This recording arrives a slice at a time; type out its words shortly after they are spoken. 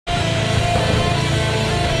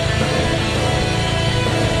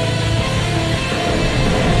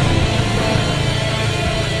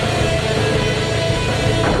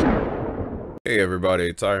everybody?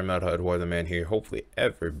 It's metalhead weatherman here. Hopefully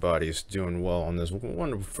everybody's doing well on this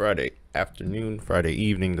wonderful Friday afternoon, Friday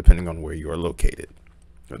evening, depending on where you are located.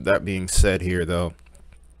 With that being said here, though,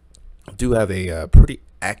 I do have a pretty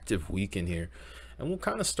active weekend here. And we'll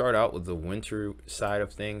kind of start out with the winter side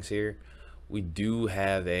of things here. We do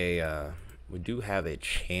have a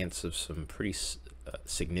chance of some pretty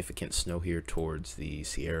significant snow here towards the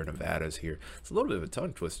Sierra Nevadas here. It's a little bit of a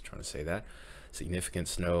tongue twister trying to say that. Significant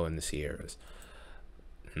snow in the Sierras.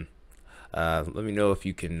 Let me know if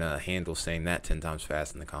you can handle saying that 10 times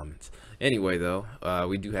fast in the comments. Anyway, though,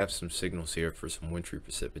 we do have some signals here for some wintry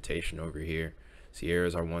precipitation over here.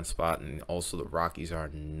 Sierras are one spot, and also the Rockies are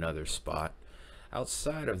another spot.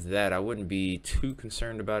 Outside of that, I wouldn't be too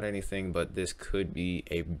concerned about anything, but this could be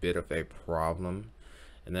a bit of a problem.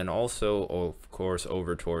 And then also, of course,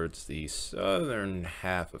 over towards the southern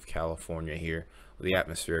half of California here, with the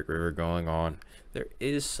atmospheric river going on, there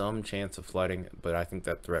is some chance of flooding, but I think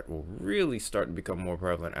that threat will really start to become more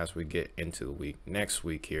prevalent as we get into the week. Next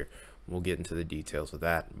week here, we'll get into the details of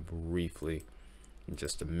that briefly in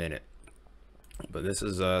just a minute. But this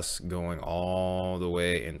is us going all the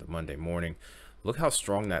way into Monday morning. Look how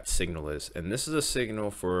strong that signal is. And this is a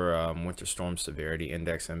signal for winter storm severity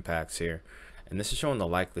index impacts here. And this is showing the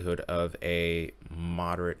likelihood of a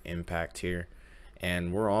moderate impact here.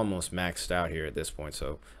 And we're almost maxed out here at this point.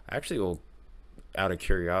 So I actually will, out of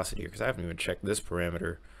curiosity, because I haven't even checked this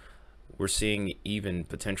parameter, we're seeing even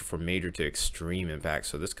potential for major to extreme impact.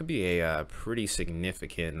 So this could be a pretty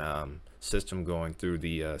significant system going through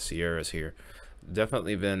the Sierras here.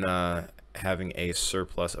 Definitely been having a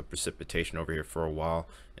surplus of precipitation over here for a while.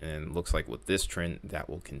 And looks like with this trend, that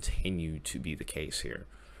will continue to be the case here.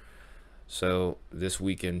 So this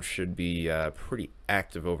weekend should be pretty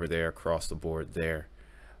active over there across the board there.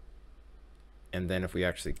 And then if we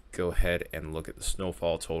actually go ahead and look at the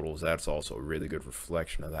snowfall totals, that's also a really good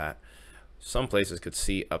reflection of that. Some places could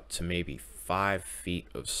see up to maybe 5 feet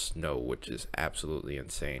of snow, which is absolutely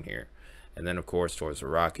insane here. And then of course towards the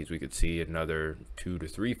Rockies, we could see another 2 to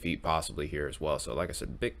 3 feet possibly here as well. So like I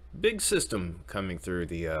said, big system coming through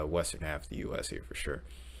the western half of the US here for sure.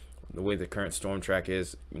 The way the current storm track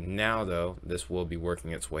is now, though, this will be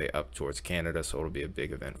working its way up towards Canada, so it'll be a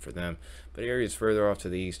big event for them. But areas further off to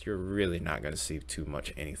the east, you're really not going to see too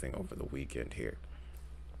much anything over the weekend here,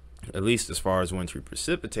 at least as far as wintry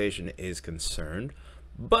precipitation is concerned.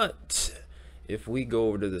 But if we go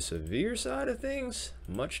over to the severe side of things,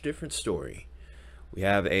 much different story. We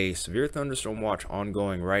have a severe thunderstorm watch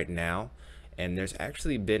ongoing right now. And there's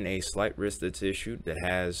actually been a slight risk that's issued that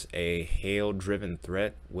has a hail-driven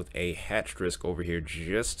threat with a hatched risk over here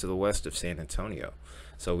just to the west of San Antonio.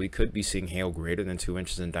 So we could be seeing hail greater than 2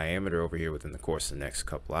 inches in diameter over here within the course of the next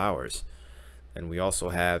couple hours. And we also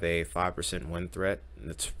have a 5% wind threat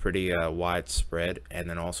that's pretty widespread, and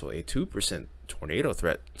then also a 2% tornado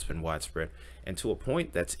threat that's been widespread. And to a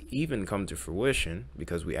point that's even come to fruition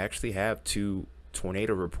because we actually have 2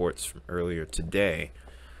 tornado reports from earlier today.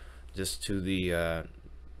 Just to the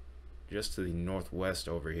northwest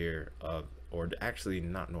over here or actually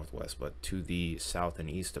not northwest, but to the south and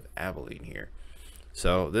east of Abilene here.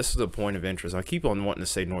 So this is a point of interest. I keep on wanting to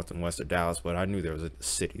say north and west of Dallas, but I knew there was a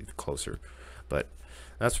city closer, but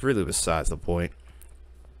that's really besides the point.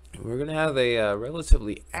 We're gonna have a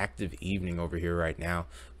relatively active evening over here right now.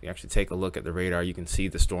 We actually take a look at the radar. You can see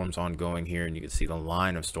the storms ongoing here, and you can see the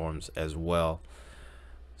line of storms as well.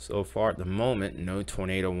 So far at the moment, no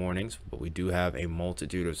tornado warnings, but we do have a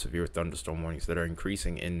multitude of severe thunderstorm warnings that are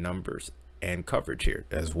increasing in numbers and coverage here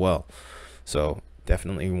as well. So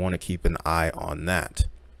definitely want to keep an eye on that.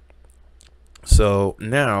 So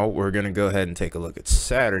now we're going to go ahead and take a look at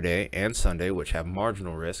Saturday and Sunday, which have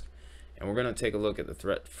marginal risk. And we're going to take a look at the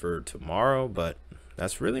threat for tomorrow, but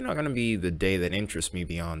that's really not going to be the day that interests me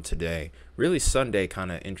beyond today. Really, Sunday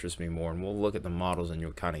kind of interests me more, and we'll look at the models and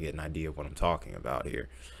you'll kind of get an idea of what I'm talking about here.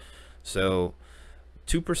 So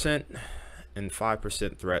 2% and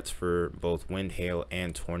 5% threats for both wind, hail,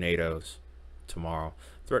 and tornadoes tomorrow.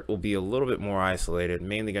 Threat will be a little bit more isolated,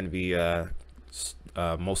 mainly going to be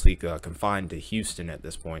mostly confined to Houston at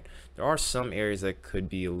this point. There are some areas that could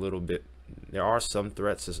be a little bit, there are some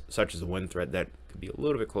threats such as the wind threat that could be a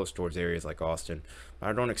little bit close towards areas like Austin. But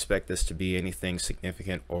I don't expect this to be anything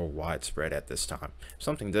significant or widespread at this time. If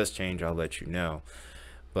something does change, I'll let you know.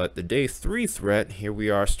 But the day 3 threat, here we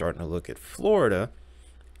are starting to look at Florida.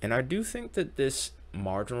 And I do think that this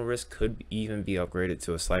marginal risk could even be upgraded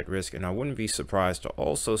to a slight risk. And I wouldn't be surprised to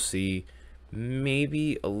also see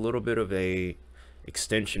maybe a little bit of a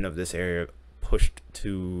extension of this area pushed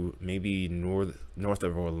to maybe north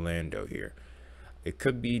of Orlando here. it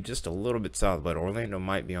could be just a little bit south, but Orlando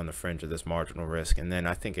might be on the fringe of this marginal risk. And then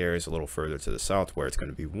I think areas a little further to the south where it's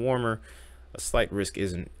going to be warmer, a slight risk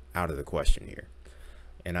isn't out of the question here.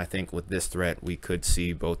 And I think with this threat, we could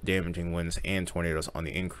see both damaging winds and tornadoes on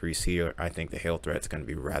the increase here. I think the hail threat is going to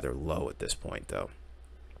be rather low at this point, though.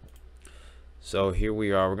 So here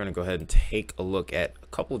we are. We're going to go ahead and take a look at a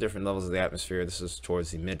couple of different levels of the atmosphere. This is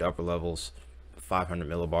towards the mid to upper levels, 500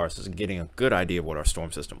 millibars. This is getting a good idea of what our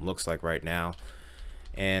storm system looks like right now.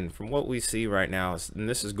 And from what we see right now, and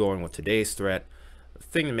this is going with today's threat, the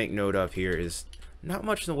thing to make note of here is not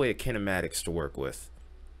much in the way of kinematics to work with.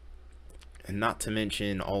 And not to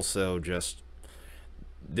mention also just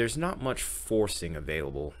there's not much forcing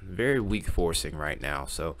available, very weak forcing right now.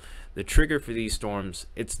 So the trigger for these storms,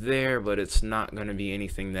 it's there, but it's not going to be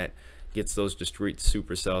anything that gets those discrete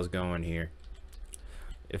supercells going here.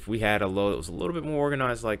 If we had a low that was a little bit more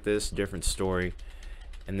organized like this, different story.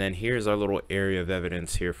 And then here's our little area of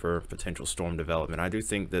evidence here for potential storm development. I do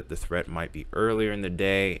think that the threat might be earlier in the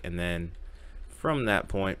day, and then from that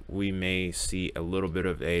point we may see a little bit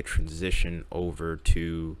of a transition over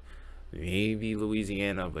to maybe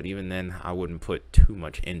Louisiana, but even then I wouldn't put too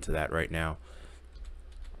much into that right now.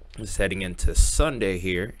 Just heading into Sunday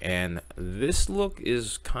here, and this look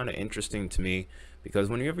is kind of interesting to me because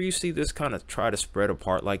whenever you see this kind of try to spread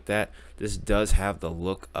apart like that, this does have the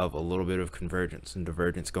look of a little bit of convergence and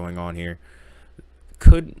divergence going on here.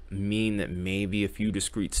 Could mean that maybe a few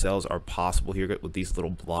discrete cells are possible here with these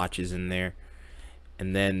little blotches in there.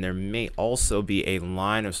 And then there may also be a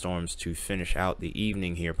line of storms to finish out the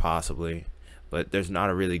evening here possibly, but there's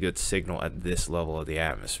not a really good signal at this level of the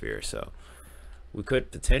atmosphere. So we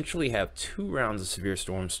could potentially have 2 rounds of severe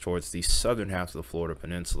storms towards the southern half of the Florida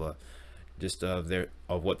Peninsula. Just of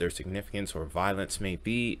what their significance or violence may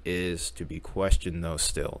be is to be questioned though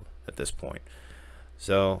still at this point.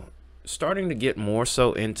 So starting to get more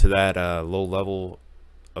so into that low level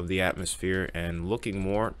of the atmosphere and looking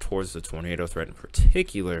more towards the tornado threat in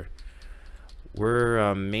particular,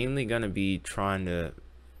 we're mainly going to be trying to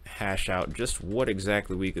hash out just what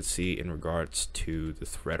exactly we could see in regards to the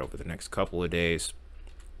threat over the next couple of days.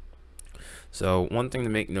 So one thing to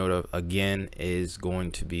make note of again is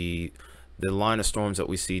going to be the line of storms that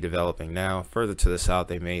we see developing now. Further to the south,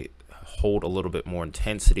 they may hold a little bit more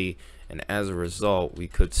intensity, and as a result we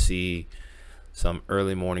could see some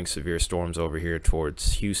early morning severe storms over here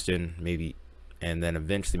towards Houston, maybe, and then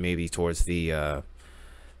eventually maybe towards the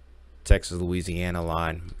Texas Louisiana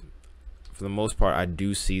line. For the most part, I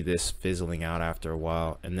do see this fizzling out after a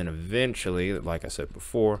while, and then eventually, like I said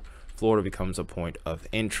before, Florida becomes a point of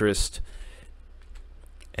interest.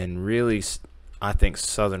 And really, I think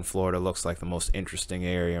southern Florida looks like the most interesting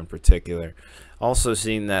area in particular. Also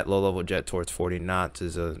seeing that low-level jet towards 40 knots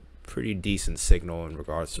is a pretty decent signal in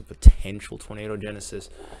regards to potential tornado genesis.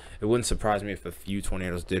 It wouldn't surprise me if a few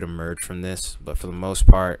tornadoes did emerge from this, but for the most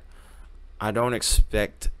part I don't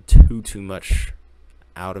expect too much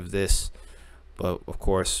out of this. But of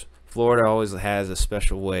course Florida always has a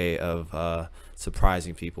special way of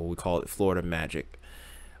surprising people. We call it Florida magic.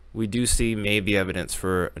 We do see maybe evidence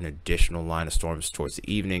for an additional line of storms towards the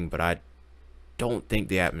evening, but I don't think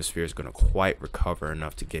the atmosphere is going to quite recover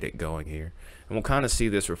enough to get it going here. And we'll kind of see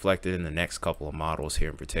this reflected in the next couple of models here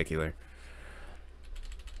in particular.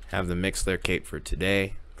 Have the Mixler Cape for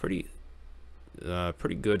today. Pretty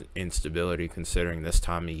good instability considering this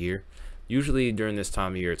time of year. Usually during this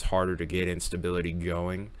time of year it's harder to get instability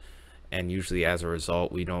going, and usually as a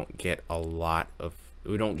result we don't get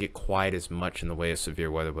quite as much in the way of severe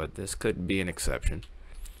weather, but this could be an exception.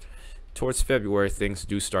 Towards February, things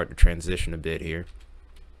do start to transition a bit here.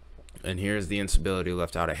 And here's the instability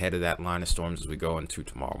left out ahead of that line of storms as we go into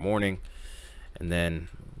tomorrow morning. And then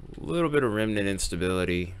a little bit of remnant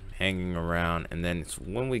instability hanging around. And then it's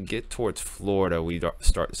when we get towards Florida, we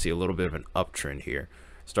start to see a little bit of an uptrend here.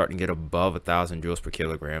 Starting to get above 1,000 joules per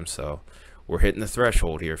kilogram. So we're hitting the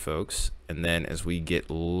threshold here, folks. And then as we get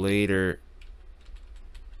later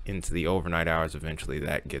into the overnight hours, eventually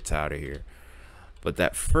that gets out of here. But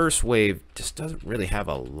that first wave just doesn't really have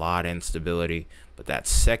a lot of instability. But that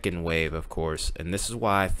second wave, of course, and this is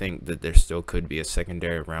why I think that there still could be a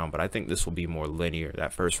secondary round, but I think this will be more linear.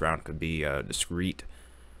 That first round could be discrete.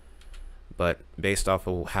 But based off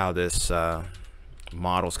of how this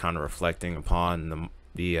model's kind of reflecting upon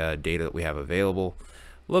the data that we have available,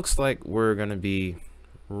 looks like we're going to be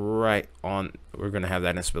we're going to have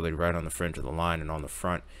that instability right on the fringe of the line and on the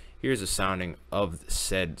front. Here's a sounding of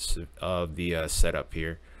the setup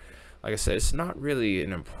here. Like I said, it's not really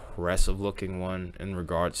an impressive looking one in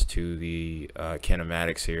regards to the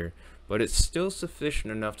kinematics here, but it's still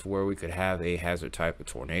sufficient enough to where we could have a hazard type of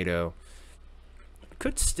tornado.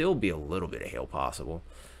 could still be a little bit of hail possible.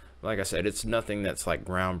 Like I said, it's nothing that's like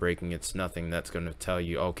groundbreaking. It's nothing that's going to tell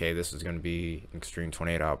you, okay, this is going to be an extreme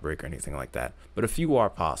tornado outbreak or anything like that. But a few are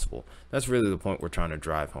possible. That's really the point we're trying to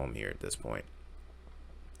drive home here at this point.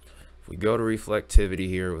 If we go to reflectivity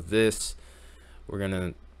here with this, we're going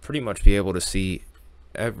to pretty much be able to see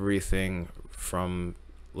everything from,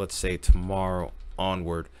 let's say, tomorrow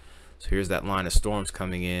onward. So here's that line of storms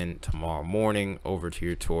coming in tomorrow morning over to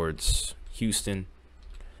here towards Houston.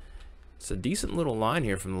 It's a decent little line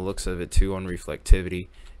here from the looks of it too on reflectivity.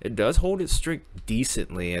 It does hold its streak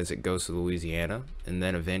decently as it goes to Louisiana, and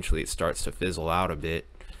then eventually it starts to fizzle out a bit.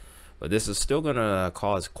 But this is still going to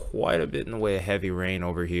cause quite a bit in the way of heavy rain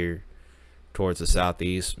over here towards the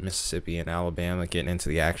southeast. Mississippi and Alabama getting into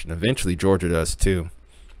the action. Eventually Georgia does too.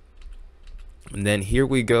 And then here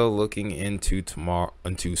we go looking into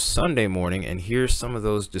Sunday morning, and here's some of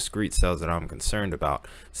those discrete cells that I'm concerned about.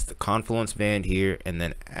 It's the confluence band here, and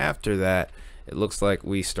then after that it looks like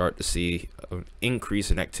we start to see an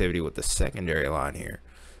increase in activity with the secondary line here.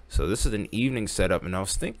 So this is an evening setup, and I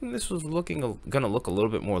was thinking this was gonna look a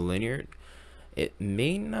little bit more linear. It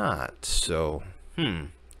may not, so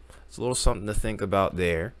it's a little something to think about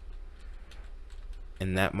there.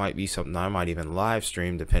 And that might be something I might even live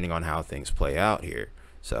stream depending on how things play out here.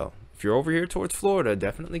 So if you're over here towards Florida,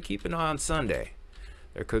 definitely keep an eye on Sunday.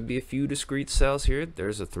 There could be a few discrete cells here.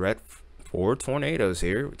 There's a threat for tornadoes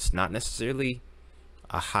here. It's not necessarily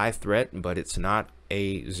a high threat, but it's not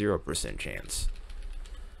a 0% chance.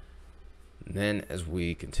 And then as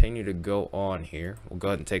we continue to go on here, we'll go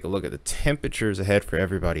ahead and take a look at the temperatures ahead for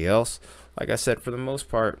everybody else. Like I said, for the most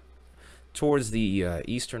part, towards the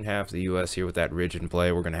eastern half of the U.S. here with that ridge in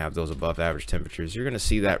play, we're going to have those above average temperatures. You're going to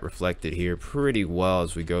see that reflected here pretty well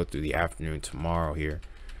as we go through the afternoon tomorrow here.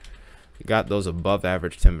 We got those above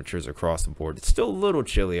average temperatures across the board. It's still a little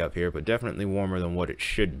chilly up here, but definitely warmer than what it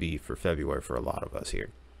should be for February for a lot of us here.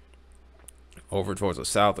 Over towards the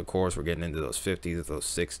south, of course, we're getting into those 50s, those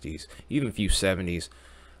 60s, even a few 70s.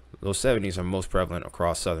 Those 70s are most prevalent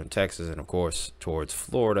across southern Texas and, of course, towards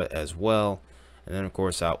Florida as well. And then, of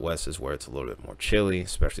course, out west is where it's a little bit more chilly,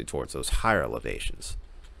 especially towards those higher elevations.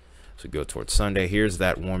 So we go towards Sunday. Here's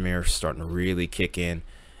that warm air starting to really kick in.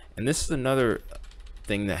 And this is another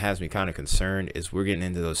thing that has me kind of concerned is we're getting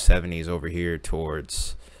into those 70s over here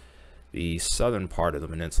towards the southern part of the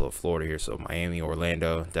peninsula of Florida here. So Miami,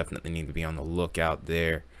 Orlando, definitely need to be on the lookout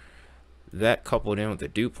there. That coupled in with the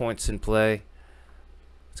dew points in play,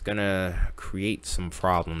 it's going to create some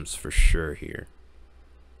problems for sure here.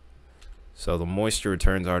 So the moisture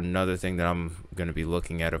returns are another thing that I'm going to be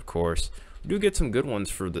looking at, of course. We do get some good ones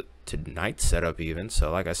for the tonight setup even. So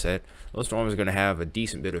like I said, those storms are going to have a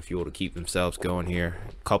decent bit of fuel to keep themselves going here,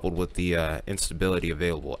 coupled with the instability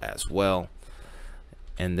available as well.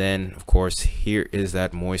 And then, of course, here is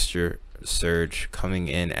that moisture surge coming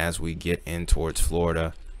in as we get in towards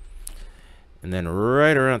Florida. And then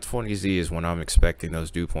right around 20Z is when I'm expecting those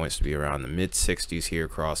dew points to be around the mid-60s here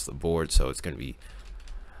across the board. So it's going to be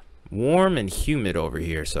warm and humid over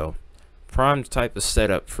here, so prime type of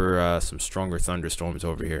setup for some stronger thunderstorms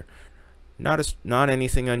over here. Not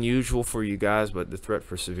anything unusual for you guys, but the threat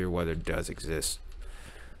for severe weather does exist.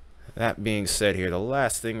 That being said here, the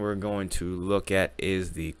last thing we're going to look at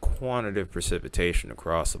is the quantitative precipitation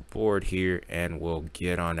across the board here, and we'll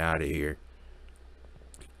get on out of here.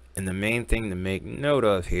 And the main thing to make note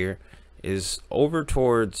of here is over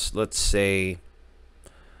towards, let's say,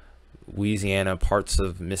 Louisiana, parts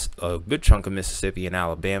of a good chunk of Mississippi and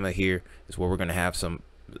Alabama here is where we're going to have some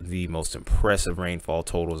of the most impressive rainfall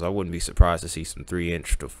totals. I wouldn't be surprised to see some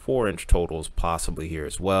 3-inch to 4-inch totals possibly here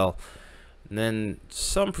as well. And then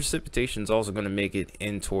some precipitation is also going to make it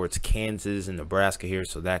in towards Kansas and Nebraska here,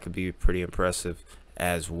 so that could be pretty impressive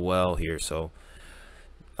as well here. So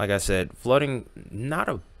like I said, flooding not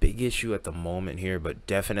a big issue at the moment here, but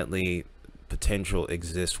definitely potential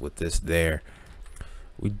exists with this there.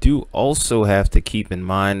 We do also have to keep in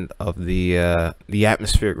mind of the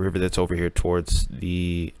atmospheric river that's over here towards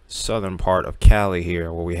the southern part of Cali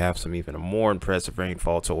here, where we have some even more impressive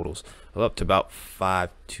rainfall totals of up to about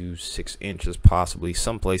 5 to 6 inches, possibly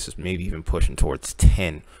some places maybe even pushing towards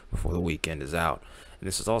 10 before the weekend is out. And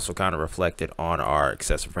this is also kind of reflected on our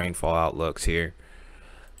excessive rainfall outlooks here.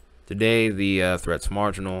 Today the threat's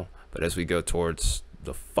marginal, but as we go towards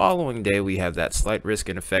the following day, we have that slight risk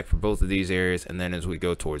and effect for both of these areas. And then as we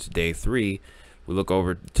go towards day 3, we look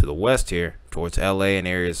over to the west here towards LA and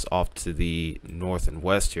areas off to the north and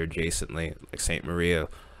west here adjacently, like St. Maria,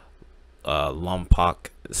 Lompoc,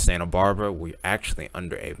 Santa Barbara. We're actually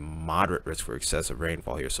under a moderate risk for excessive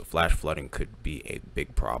rainfall here, so flash flooding could be a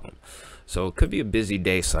big problem. So it could be a busy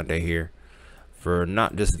day Sunday here. for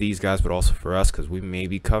not just these guys, but also for us, because we may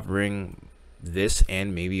be covering this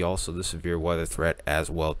and maybe also the severe weather threat as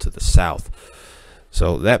well to the south.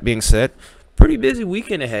 So that being said, pretty busy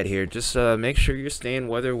weekend ahead here. Just make sure you're staying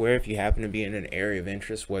weather aware if you happen to be in an area of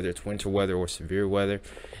interest, whether it's winter weather or severe weather.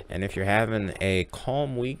 And if you're having a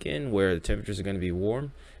calm weekend where the temperatures are going to be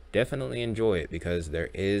warm, definitely enjoy it, because there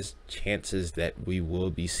is chances that we will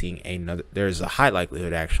be seeing there's a high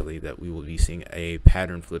likelihood actually that we will be seeing a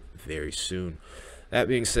pattern flip very soon. That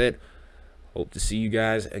being said, hope to see you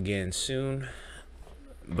guys again soon.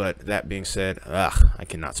 But that being said, I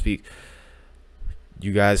cannot speak.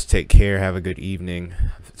 You guys take care. Have a good evening.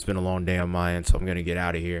 It's been a long day on my end, so I'm going to get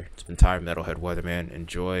out of here. It's been Metalhead Weatherman.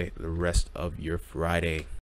 Enjoy the rest of your Friday.